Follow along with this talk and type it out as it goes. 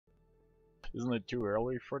Isn't it too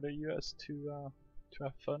early for the US to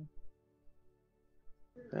have fun?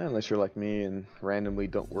 Unless you're like me and randomly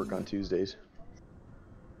don't work on Tuesdays.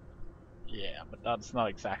 Yeah, but that's not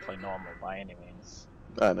exactly normal by any means.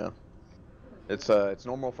 I know. It's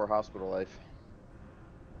normal for hospital life.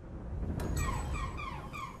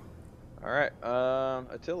 Alright,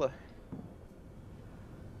 Attila.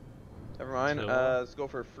 Never mind, Attila? let's go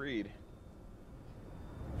for Freed.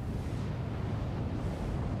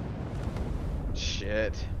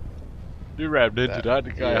 Shit. You rammed into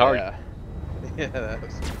that guy hard. Yeah, that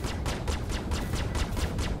was...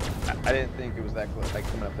 I didn't think it was that close, like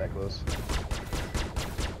coming up that close.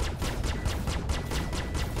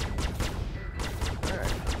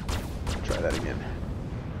 Alright, try that again.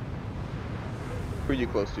 Who are you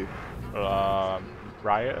close to?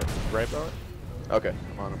 Riot? Okay,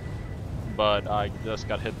 I'm on him. But I just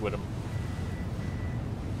got hit with him.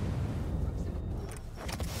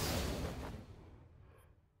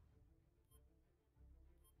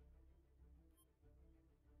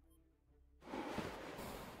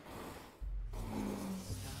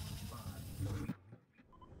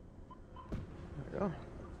 There we go.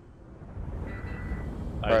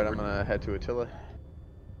 Alright, I'm gonna head to Attila.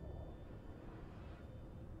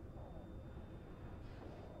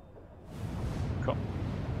 Cool.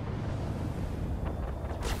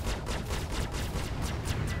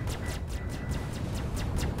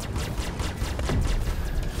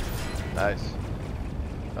 Nice.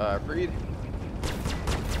 Freed.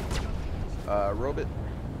 Robot.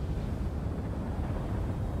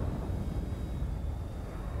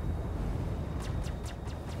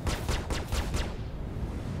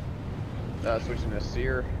 Switching to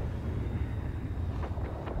Seer.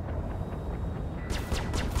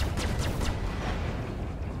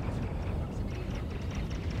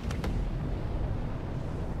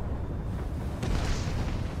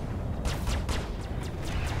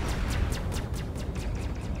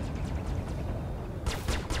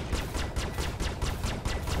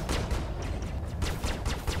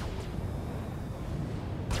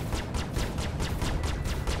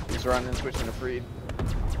 He's running, switching to Freed.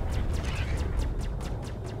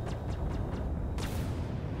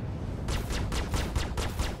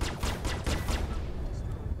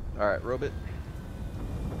 Alright, Robot.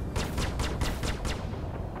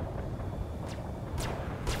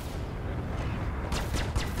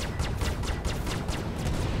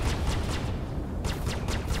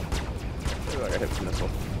 Ooh, I got hit with a missile.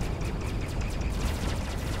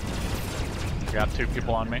 Got 2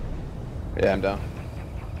 people on me. Yeah, I'm down.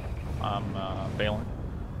 I'm bailing.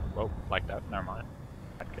 Whoa, like that. Never mind.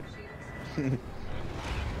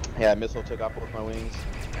 Yeah, missile took off both my wings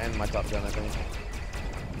and my top gun, I think.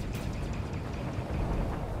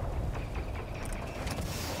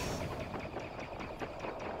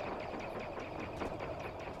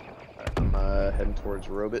 I'm heading towards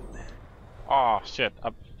Robot. Oh shit! I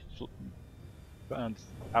bounced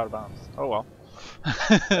out of bounds. Oh well.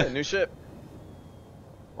 Hey, new ship.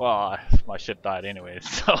 Well, my ship died anyways,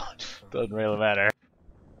 so doesn't really matter.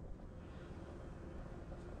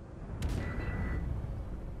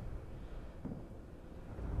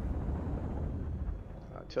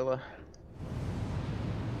 Attila.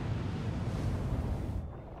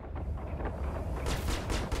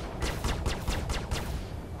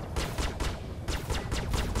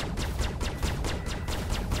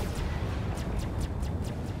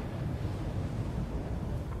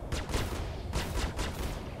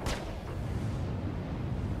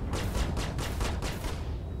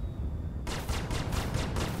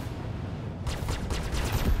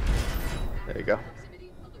 There you go.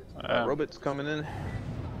 Robot's coming in.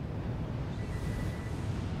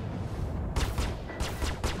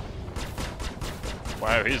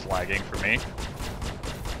 Wow, he's lagging for me.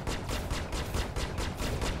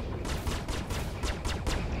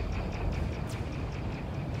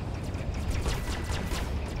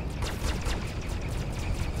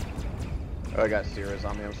 Oh, I got Cirrus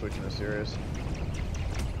on me. I'm switching to Cirrus.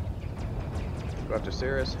 Go after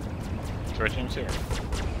Cirrus. Switching here.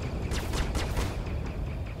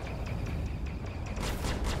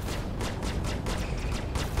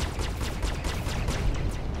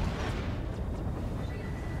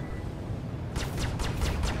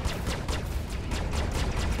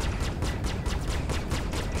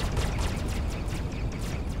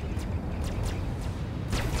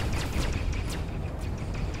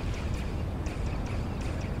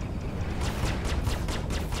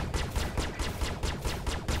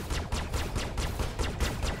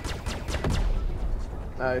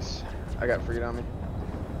 Nice. I got Freed on me.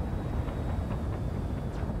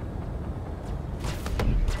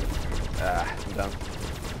 Ah, I'm done.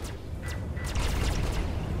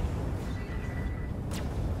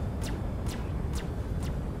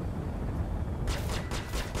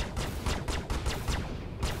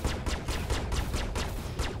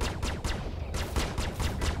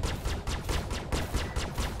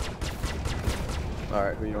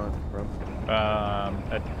 Alright, who you on, bro?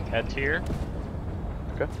 At tier.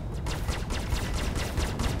 Okay.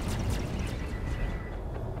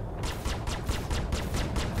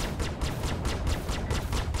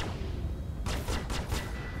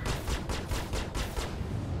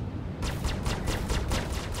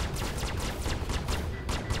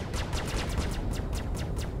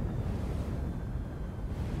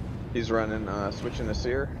 He's running, switching to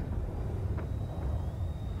Seer.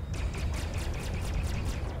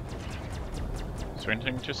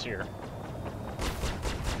 Swinging to Seer.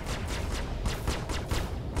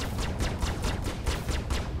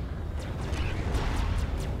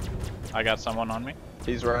 I got someone on me.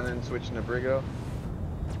 He's running, switching to Brigo.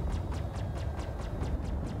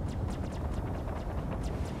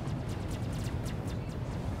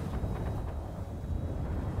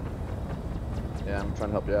 Yeah, I'm trying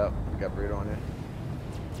to help you out. You got burrito on you.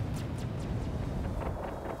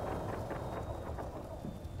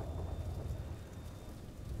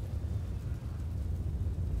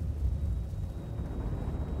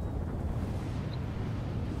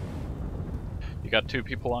 You got 2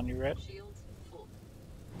 people on you, right?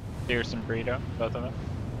 Pierce and Burrito, both of them.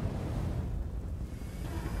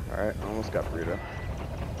 Alright, almost got burrito.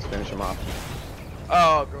 Let's finish him off.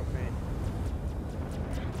 Oh, go me.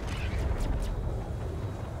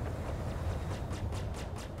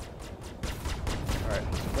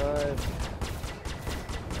 Alright, survive.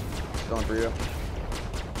 Still on burrito.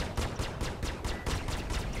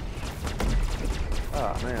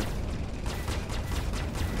 Ah, man.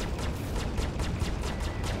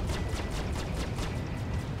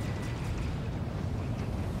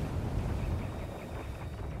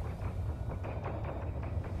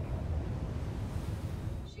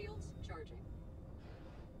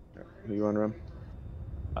 Who you on, Rum?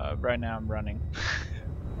 Right now I'm running.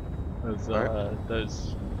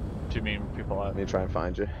 There's too many people out. Let me try and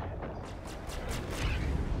find you.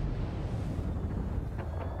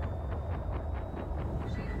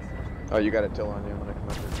 Oh, you got a till on you. I'm gonna come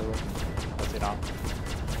up here till. I see now.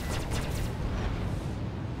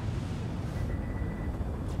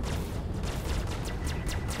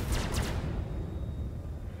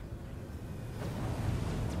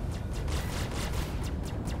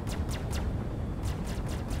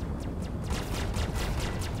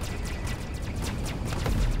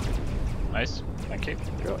 Nice, thank you.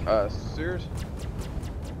 Go. Sears.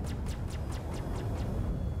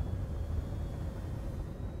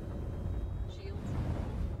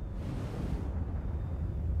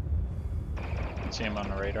 See him on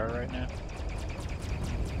the radar right now.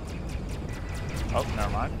 Oh, never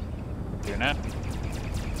mind. Do that.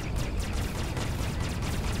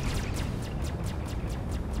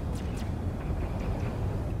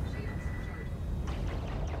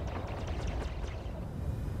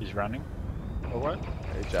 He's running. Or what?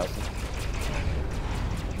 Hey, Chelsea.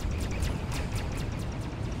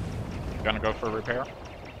 Gonna go for repair.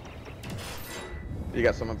 You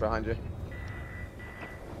got someone behind you.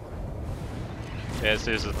 Yeah, this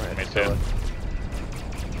is Right, me too.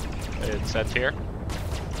 It's at tier.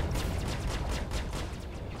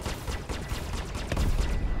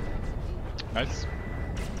 Nice.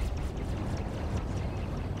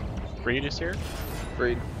 Freed is here.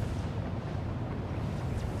 Freed.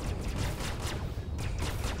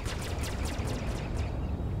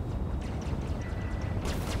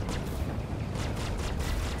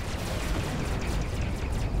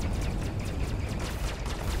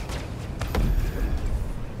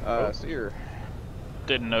 Seer.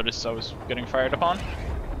 Didn't notice I was getting fired upon.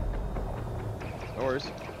 No worries.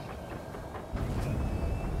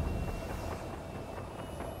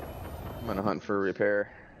 I'm gonna hunt for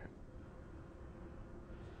repair.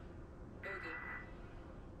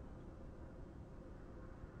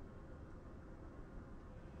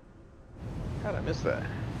 How'd I miss that?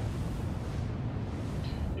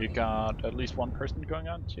 You got at least one person going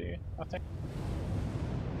on to you, I think.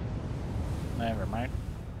 Never mind.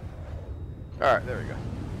 Alright, there we go.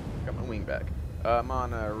 Got my wing back. I'm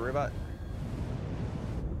on a Ribot.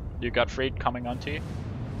 You got Freed coming onto you.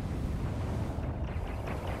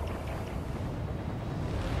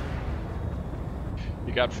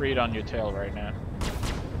 You got Freed on your tail right now.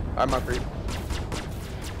 I'm on Freed.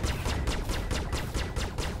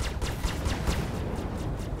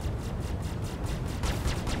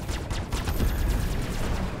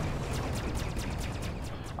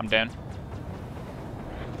 I'm down.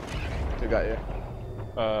 Who got you?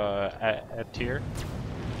 At tier.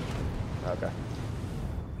 Okay.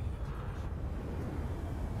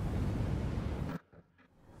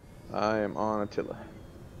 I am on Attila.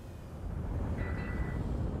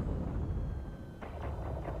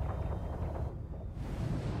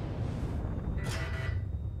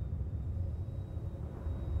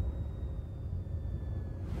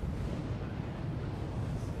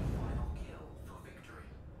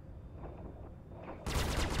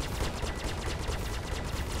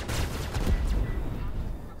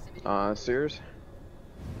 Sears.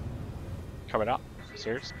 Coming up.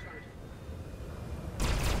 Serious?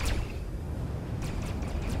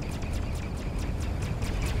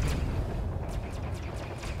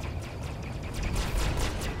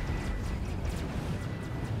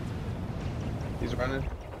 He's running.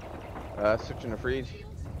 Switching to Freed.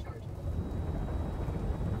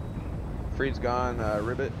 Freed's gone.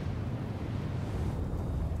 Ribbit.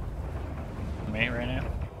 Mate right now.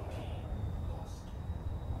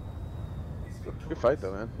 Good fight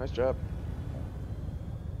though, man. Nice job.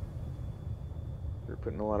 You're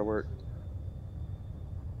putting in a lot of work.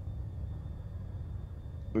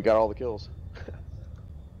 We got all the kills.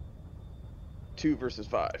 2 versus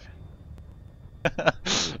 5.